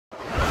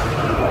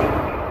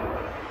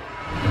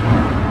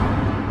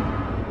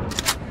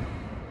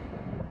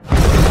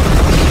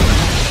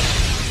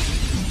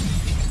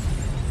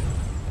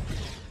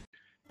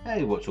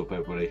Hey, what's up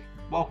everybody,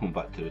 welcome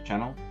back to the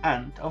channel,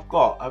 and I've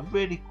got a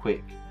really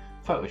quick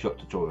Photoshop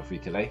tutorial for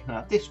you today.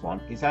 Now this one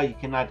is how you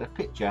can add a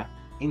picture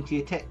into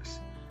your text,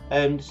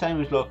 the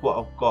same as like what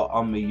I've got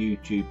on my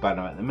YouTube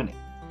banner at the minute.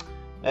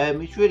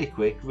 It's really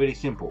quick, really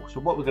simple. So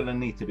what we're going to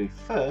need to do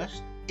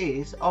first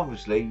is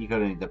obviously you're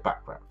going to need the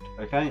background.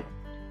 Okay,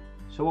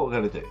 so what we're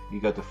going to do, you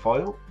go to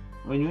File,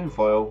 when you're in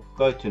File,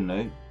 go to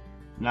New.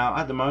 Now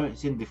at the moment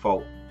it's in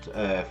default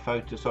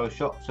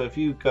Photoshop, so if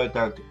you go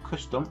down to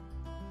Custom,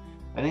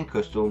 and in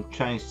Custom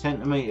change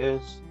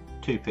centimeters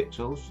to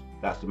pixels,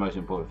 that's the most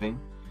important thing.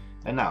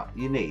 And now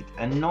you need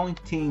a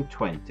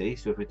 1920,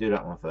 so if we do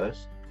that one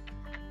first,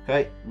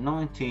 okay,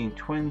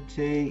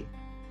 1920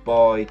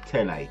 by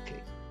 1080,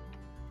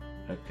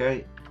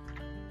 okay,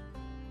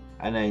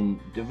 and then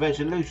the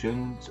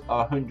resolutions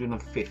are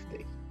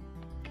 150.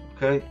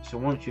 Okay, so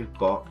once you've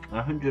got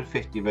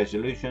 150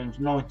 resolutions,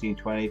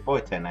 1920 by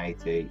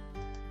 1080,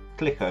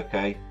 click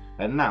OK,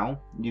 and now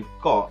you've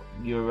got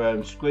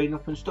your screen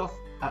up and stuff.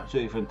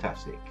 Absolutely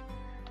fantastic.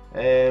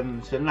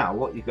 So now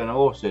what you're going to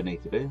also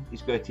need to do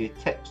is go to your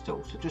text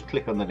tool, so just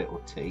click on the little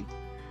T,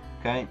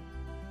 okay,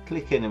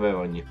 click anywhere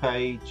on your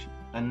page,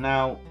 and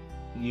now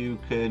you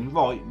can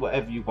write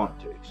whatever you want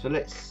to. So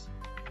let's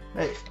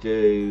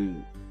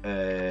do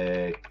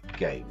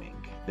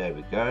gaming, there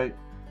we go,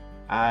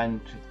 and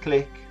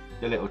click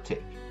the little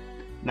tick.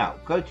 Now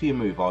go to your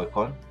move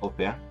icon up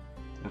here,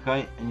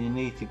 okay, and you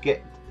need to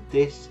get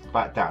this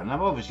back down.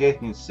 Now obviously as you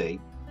can see,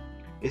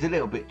 is a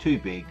little bit too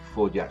big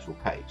for the actual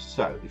page,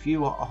 so if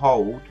you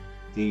hold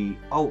the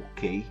Alt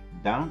key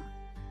down,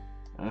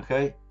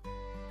 okay,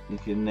 you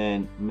can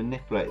then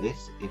manipulate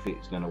this if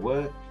it's going to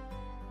work,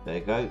 there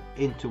you go,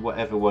 into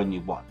whatever one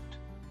you want.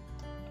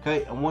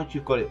 Okay, and once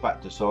you've got it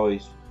back to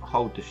size,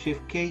 hold the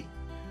Shift key,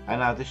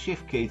 and now the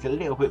Shift key is a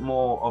little bit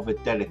more of a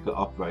delicate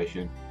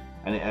operation,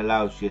 and it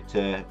allows you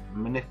to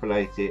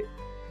manipulate it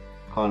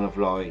kind of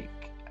like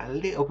a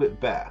little bit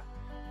better.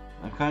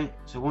 Okay,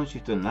 so once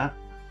you've done that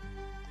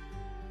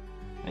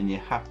and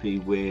you're happy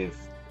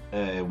with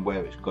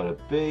where it's got to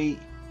be,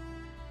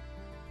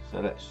 so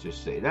let's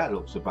just see, that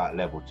looks about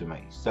level to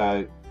me.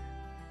 So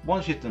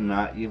once you've done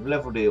that, you've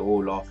leveled it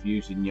all off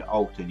using your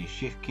Alt and your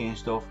Shift key and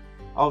stuff.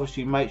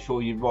 Obviously make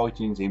sure your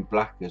writing's in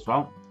black as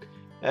well.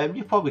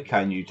 You probably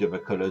can use other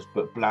colours,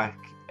 but black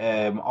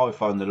I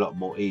find a lot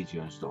more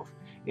easier and stuff.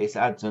 It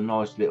adds a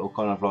nice little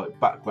kind of like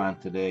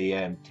background to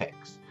the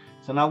text.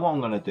 So now what I'm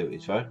going to do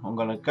is, I'm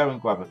going to go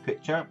and grab a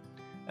picture,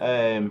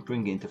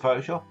 bring it into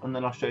Photoshop, and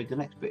then I'll show you the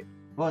next bit.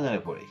 Well then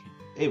everybody,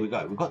 here we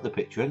go, we've got the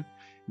picture in.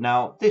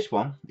 Now this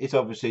one is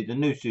obviously the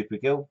new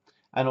Supergirl,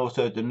 and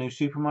also the new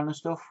Superman and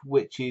stuff,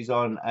 which is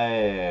on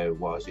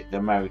what is it, the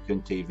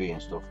American TV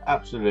and stuff.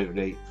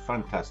 Absolutely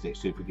fantastic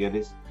Supergirl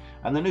is,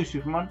 and the new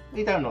Superman,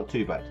 he don't look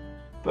too bad.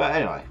 But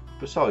anyway,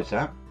 besides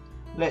that,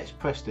 let's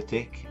press the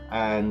tick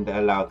and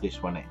allow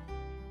this one in.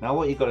 Now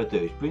what you've got to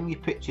do is bring your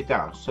picture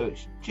down so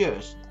it's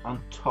just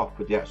on top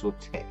of the actual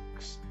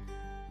text.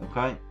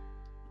 Okay,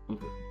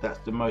 that's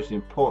the most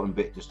important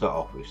bit to start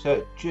off with, so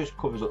it just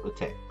covers up the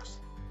text.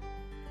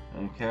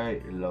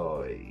 Okay,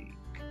 like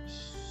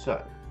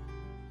so.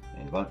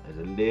 Hang on, there's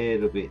a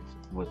little bit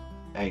was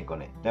ain't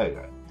on it. There we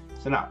go.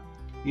 So now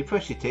you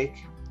press your tick,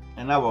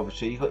 and now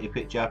obviously you've got your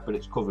picture, but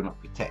it's covering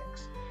up your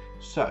text.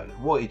 So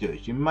what you do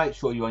is you make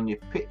sure you're on your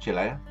picture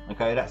layer.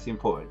 Okay, that's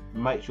important.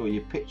 Make sure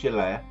your picture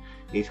layer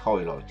is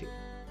highlighted.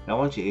 Now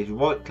once it is,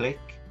 right click.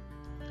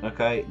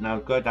 Okay, now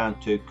go down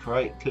to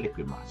create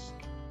clipping mask.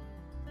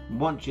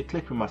 Once your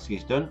clipping mask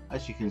is done,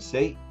 as you can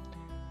see,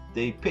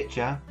 the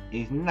picture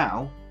is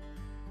now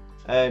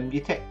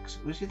your text,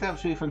 which is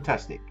absolutely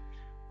fantastic.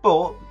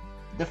 But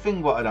the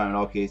thing what I don't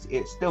like is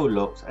it still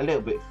looks a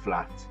little bit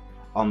flat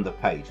on the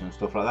page and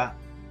stuff like that,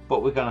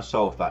 but we're going to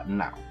solve that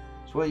now.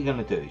 So what you're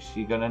going to do is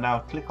you're going to now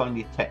click on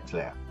your text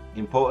layer.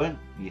 Important,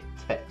 your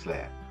text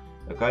layer.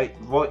 Okay,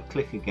 right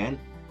click again.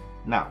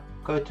 Now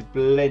go to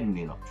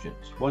blending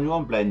options. When you're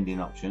on blending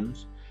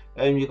options,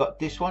 you've got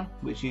this one,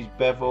 which is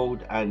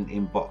beveled and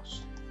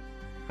embossed.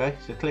 Okay,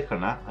 so click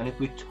on that, and if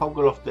we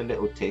toggle off the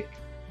little tick,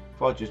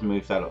 if I just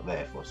move that up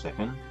there for a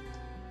second,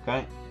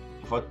 okay,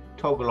 if I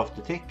toggle off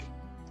the tick,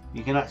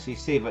 you can actually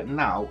see that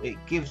now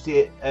it gives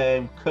it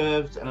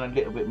curves and a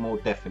little bit more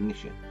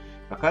definition.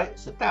 Okay,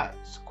 so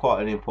that's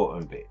quite an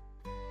important bit.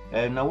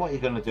 Now what you're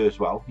going to do as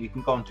well, you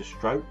can go into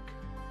stroke,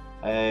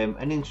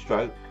 and in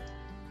stroke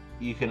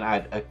you can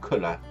add a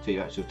colour to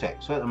your actual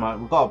text. So at the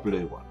moment we've got a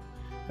blue one,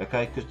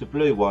 okay, because the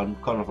blue one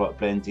kind of like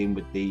blends in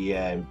with the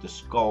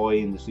sky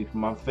and the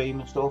Superman theme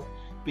and stuff,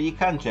 but you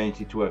can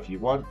change it to whatever you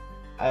want.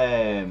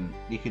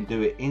 You can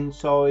do it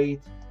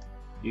inside,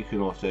 you can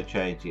also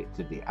change it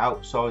to the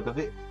outside of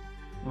it,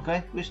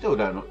 okay, we still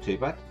don't look too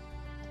bad.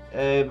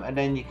 And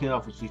then you can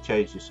obviously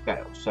change the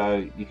scale,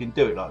 so you can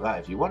do it like that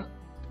if you want,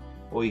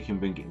 or you can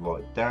bring it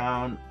right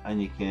down,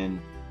 and you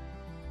can,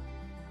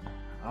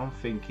 I'm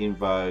thinking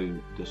though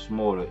the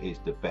smaller is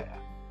the better,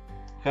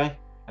 okay,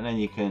 and then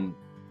you can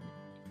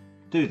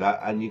do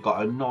that and you've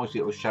got a nice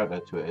little shadow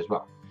to it as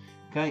well.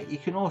 Okay, you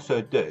can also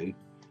do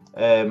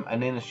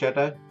an inner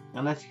shadow,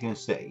 and as you can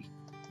see,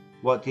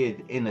 What the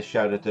inner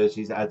shadow does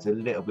is adds a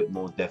little bit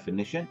more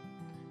definition.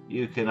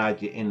 You can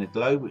add your inner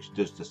glow, which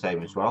does the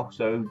same as well.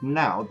 So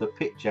now the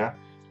picture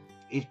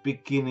is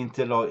beginning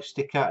to like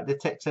stick out the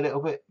text a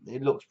little bit.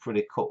 It looks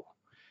pretty cool.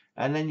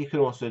 And then you can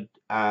also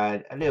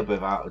add a little bit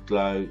of outer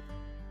glow.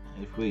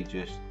 If we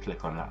just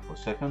click on that for a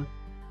second,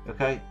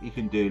 okay, you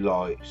can do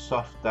like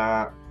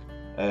softer,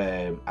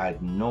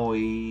 add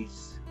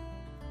noise.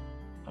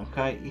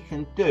 Okay, you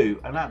can do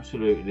an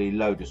absolutely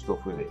load of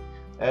stuff with it.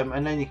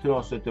 And then you can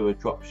also do a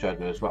drop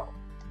shadow as well.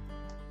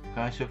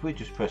 Okay, so if we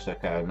just press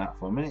OK on that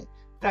for a minute,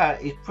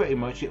 that is pretty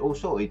much it all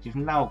sorted. You've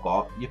now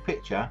got your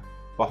picture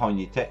behind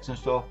your text and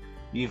stuff.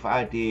 You've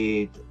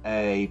added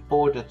a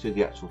border to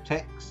the actual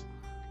text.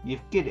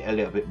 You've given it a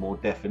little bit more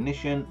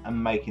definition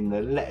and making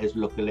the letters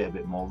look a little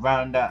bit more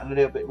rounder and a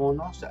little bit more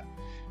nicer.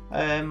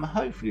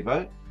 Hopefully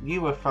though,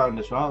 you have found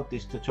as well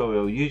this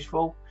tutorial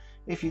useful.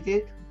 If you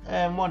did,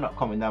 why not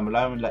comment down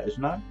below and let us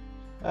know.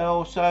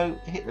 Also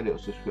hit the little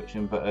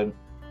subscription button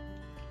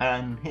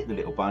and hit the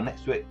little bar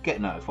next to it, get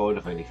notified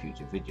of any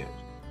future videos.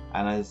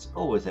 And as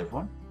always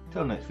everyone,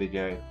 till next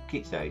video,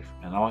 keep safe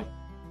and I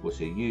will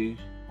see you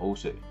all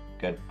soon.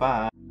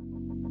 Goodbye.